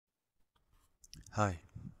Hi,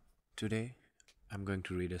 today I'm going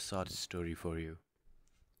to read a short story for you,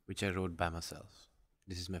 which I wrote by myself.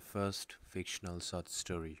 This is my first fictional short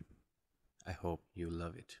story. I hope you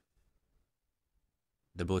love it.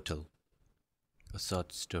 The Bottle, a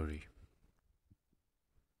short story.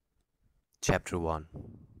 Chapter 1.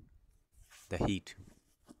 The Heat.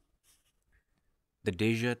 The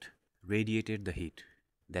desert radiated the heat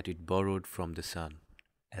that it borrowed from the sun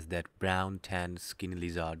as that brown tanned skinny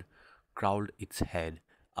lizard crawled its head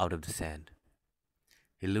out of the sand.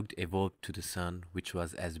 He looked above to the sun, which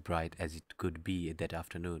was as bright as it could be that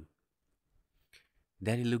afternoon.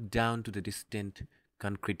 Then he looked down to the distant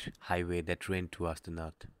concrete highway that ran towards the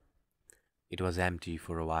north. It was empty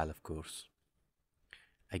for a while, of course.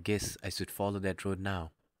 I guess I should follow that road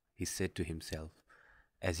now, he said to himself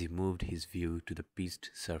as he moved his view to the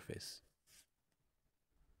pitched surface.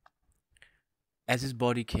 As his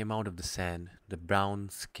body came out of the sand, the brown,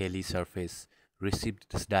 scaly surface received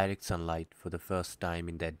the direct sunlight for the first time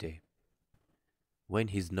in that day. When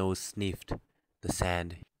his nose sniffed the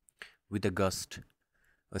sand with a gust,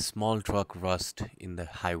 a small truck rushed in the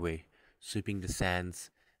highway, sweeping the sands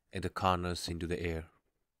at the corners into the air.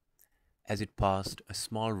 As it passed, a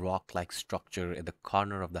small rock like structure at the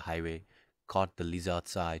corner of the highway caught the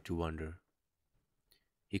lizard's eye to wonder.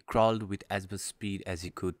 He crawled with as much speed as he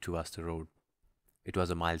could towards the road. It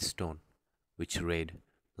was a milestone, which read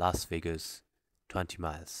Las Vegas, 20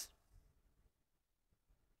 miles.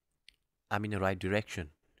 I'm in the right direction.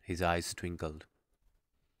 His eyes twinkled.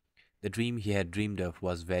 The dream he had dreamed of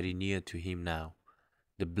was very near to him now.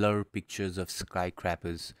 The blurred pictures of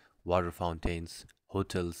skyscrapers, water fountains,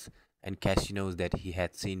 hotels, and casinos that he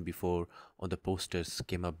had seen before on the posters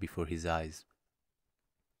came up before his eyes.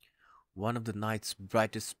 One of the night's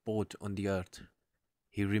brightest spots on the earth.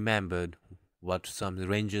 He remembered what some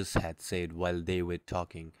rangers had said while they were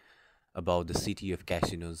talking about the city of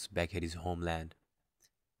casinos back at his homeland,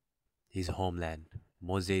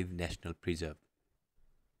 Mosaic National Preserve.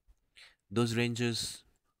 Those rangers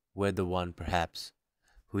were the one, perhaps,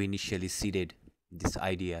 who initially seeded this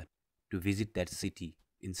idea to visit that city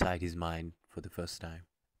inside his mind for the first time.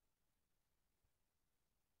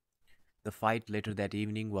 The fight later that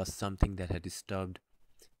evening was something that had disturbed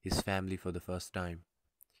his family for the first time.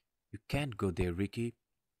 You can't go there, Ricky.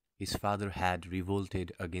 His father had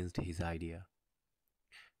revolted against his idea.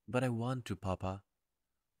 But I want to, Papa.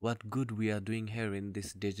 What good we are doing here in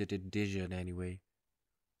this deserted desert anyway?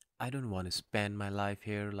 I don't want to spend my life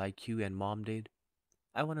here like you and Mom did.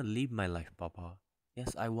 I want to live my life, Papa.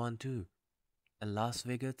 Yes, I want to. And Las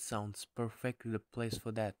Vegas sounds perfectly the place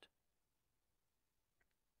for that.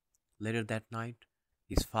 Later that night,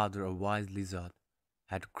 his father, a wise lizard,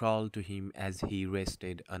 had crawled to him as he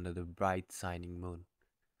rested under the bright shining moon.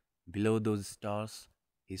 Below those stars,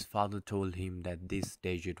 his father told him that this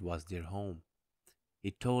desert was their home.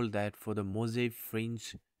 He told that for the mosaic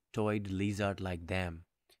fringe toed lizard like them,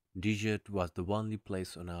 desert was the only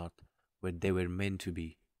place on earth where they were meant to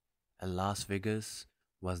be, and Las Vegas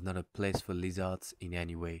was not a place for lizards in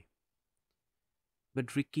any way.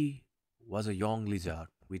 But Ricky was a young lizard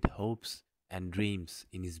with hopes and dreams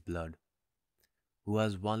in his blood, who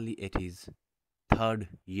was only at his third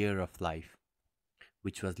year of life,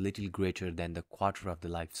 which was little greater than the quarter of the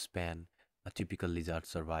lifespan a typical lizard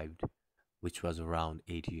survived, which was around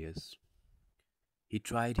 8 years. He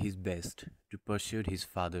tried his best to persuade his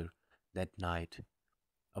father that night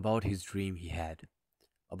about his dream he had,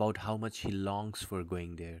 about how much he longs for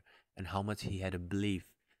going there, and how much he had a belief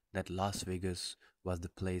that Las Vegas was the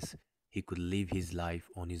place he could live his life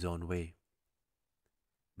on his own way.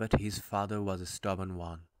 But his father was a stubborn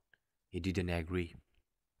one. He didn't agree,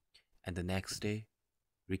 and the next day,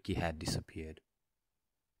 Ricky had disappeared.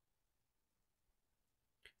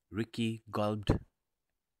 Ricky gulped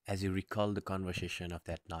as he recalled the conversation of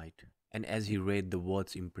that night, and as he read the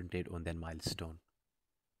words imprinted on that milestone.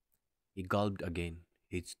 He gulped again.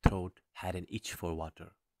 His throat had an itch for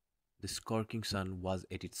water. The scorching sun was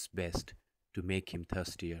at its best to make him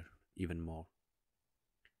thirstier even more.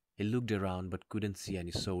 He looked around but couldn't see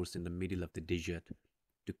any source in the middle of the desert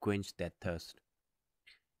to quench that thirst.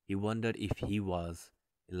 He wondered if he was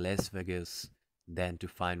in Las Vegas then to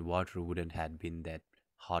find water wouldn't have been that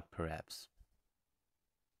hot perhaps.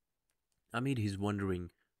 Amid his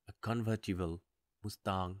wondering, a convertible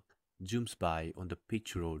Mustang zooms by on the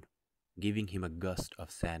pitch road, giving him a gust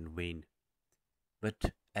of sand wind.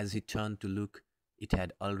 But as he turned to look, it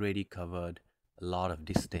had already covered a lot of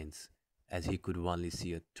distance, as he could only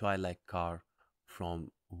see a twilight car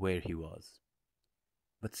from where he was.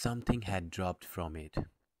 But something had dropped from it,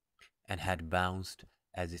 and had bounced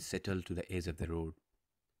as it settled to the edge of the road.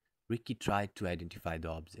 Ricky tried to identify the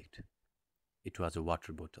object. It was a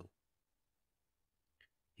water bottle.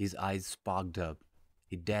 His eyes sparked up.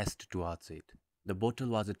 He dashed towards it. The bottle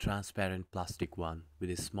was a transparent plastic one with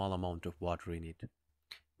a small amount of water in it.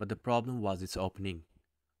 But the problem was its opening,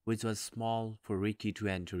 which was small for Ricky to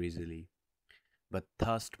enter easily. But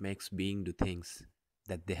thirst makes being do things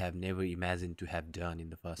that they have never imagined to have done in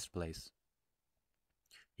the first place.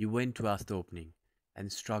 He went towards the opening and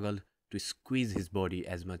struggled to squeeze his body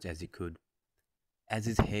as much as he could. As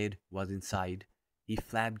his head was inside, he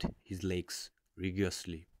flapped his legs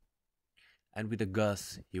rigorously, and with a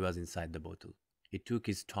gust he was inside the bottle. He took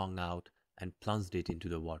his tongue out and plunged it into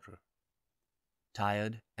the water.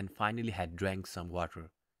 Tired and finally had drank some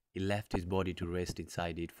water, he left his body to rest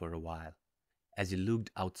inside it for a while. As he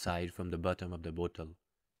looked outside from the bottom of the bottle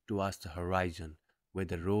towards the horizon where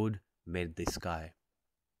the road met the sky.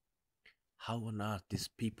 How on earth these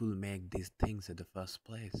people make these things in the first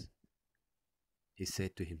place? He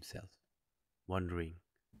said to himself, wondering,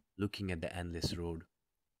 looking at the endless road.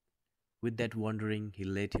 With that wondering, he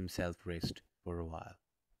let himself rest for a while.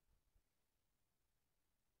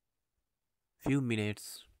 Few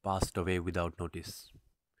minutes passed away without notice,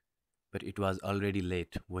 but it was already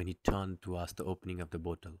late when he turned towards the opening of the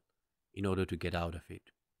bottle in order to get out of it.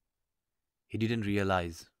 He didn't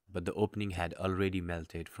realize, but the opening had already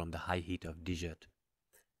melted from the high heat of desert,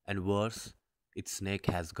 and worse, its neck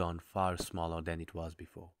has gone far smaller than it was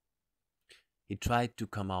before. He tried to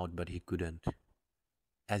come out, but he couldn't.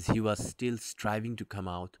 As he was still striving to come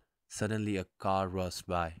out, suddenly a car rushed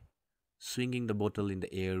by, swinging the bottle in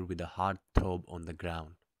the air with a hard throb on the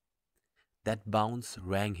ground. That bounce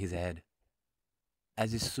rang his head.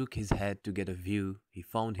 As he shook his head to get a view, he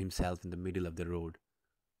found himself in the middle of the road,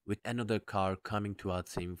 with another car coming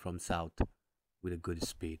towards him from south with a good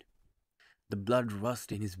speed. The blood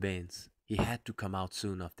rushed in his veins. He had to come out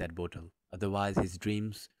soon of that bottle, otherwise his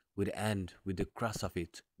dreams would end with the crush of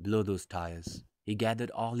it below those tires. He gathered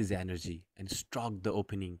all his energy and struck the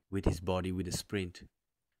opening with his body with a sprint,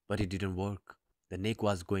 but it didn't work. The neck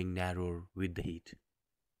was going narrower with the heat.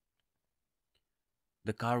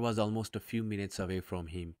 The car was almost a few minutes away from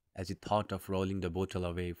him as he thought of rolling the bottle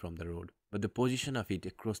away from the road, but the position of it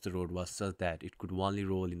across the road was such that it could only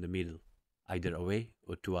roll in the middle, either away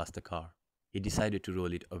or towards the car. He decided to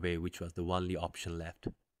roll it away, which was the only option left.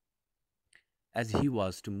 As he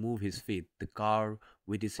was to move his feet, the car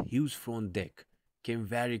with its huge front deck came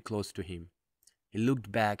very close to him. He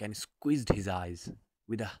looked back and squeezed his eyes.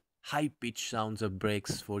 With a high-pitched sounds of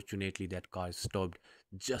brakes, fortunately that car stopped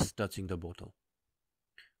just touching the bottle.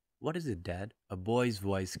 "What is it, Dad?" A boy's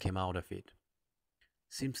voice came out of it.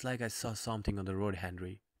 "Seems like I saw something on the road,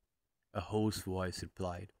 Henry," a hoarse voice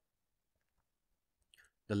replied.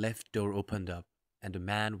 The left door opened up, and a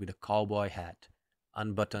man with a cowboy hat,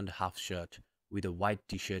 unbuttoned half shirt, with a white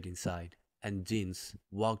t-shirt inside, and jeans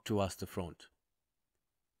walked towards the front.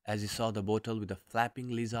 As he saw the bottle with a flapping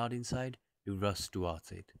lizard inside, he rushed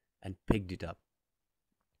towards it and picked it up.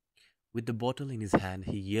 With the bottle in his hand,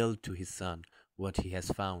 he yelled to his son what he has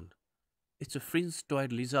found. "It's a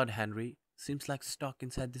fringe-toed lizard, Henry. Seems like stuck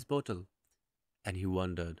inside this bottle." And he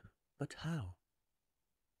wondered, but how?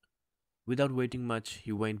 Without waiting much,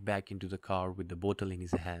 he went back into the car with the bottle in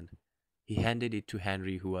his hand. He handed it to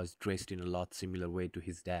Henry, who was dressed in a lot similar way to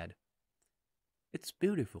his dad. "It's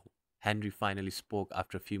beautiful," Henry finally spoke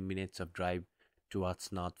after a few minutes of drive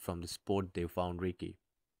towards north from the spot they found Ricky.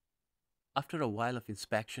 After a while of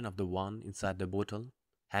inspection of the one inside the bottle,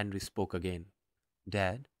 Henry spoke again.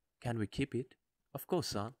 "Dad, can we keep it?" "Of course,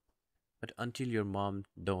 son. But until your mom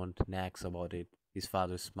don't nags about it." His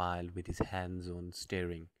father smiled with his hands on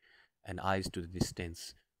steering and eyes to the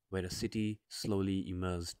distance, where a city slowly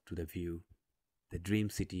emerged to the view, the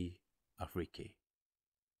dream city of Ricky.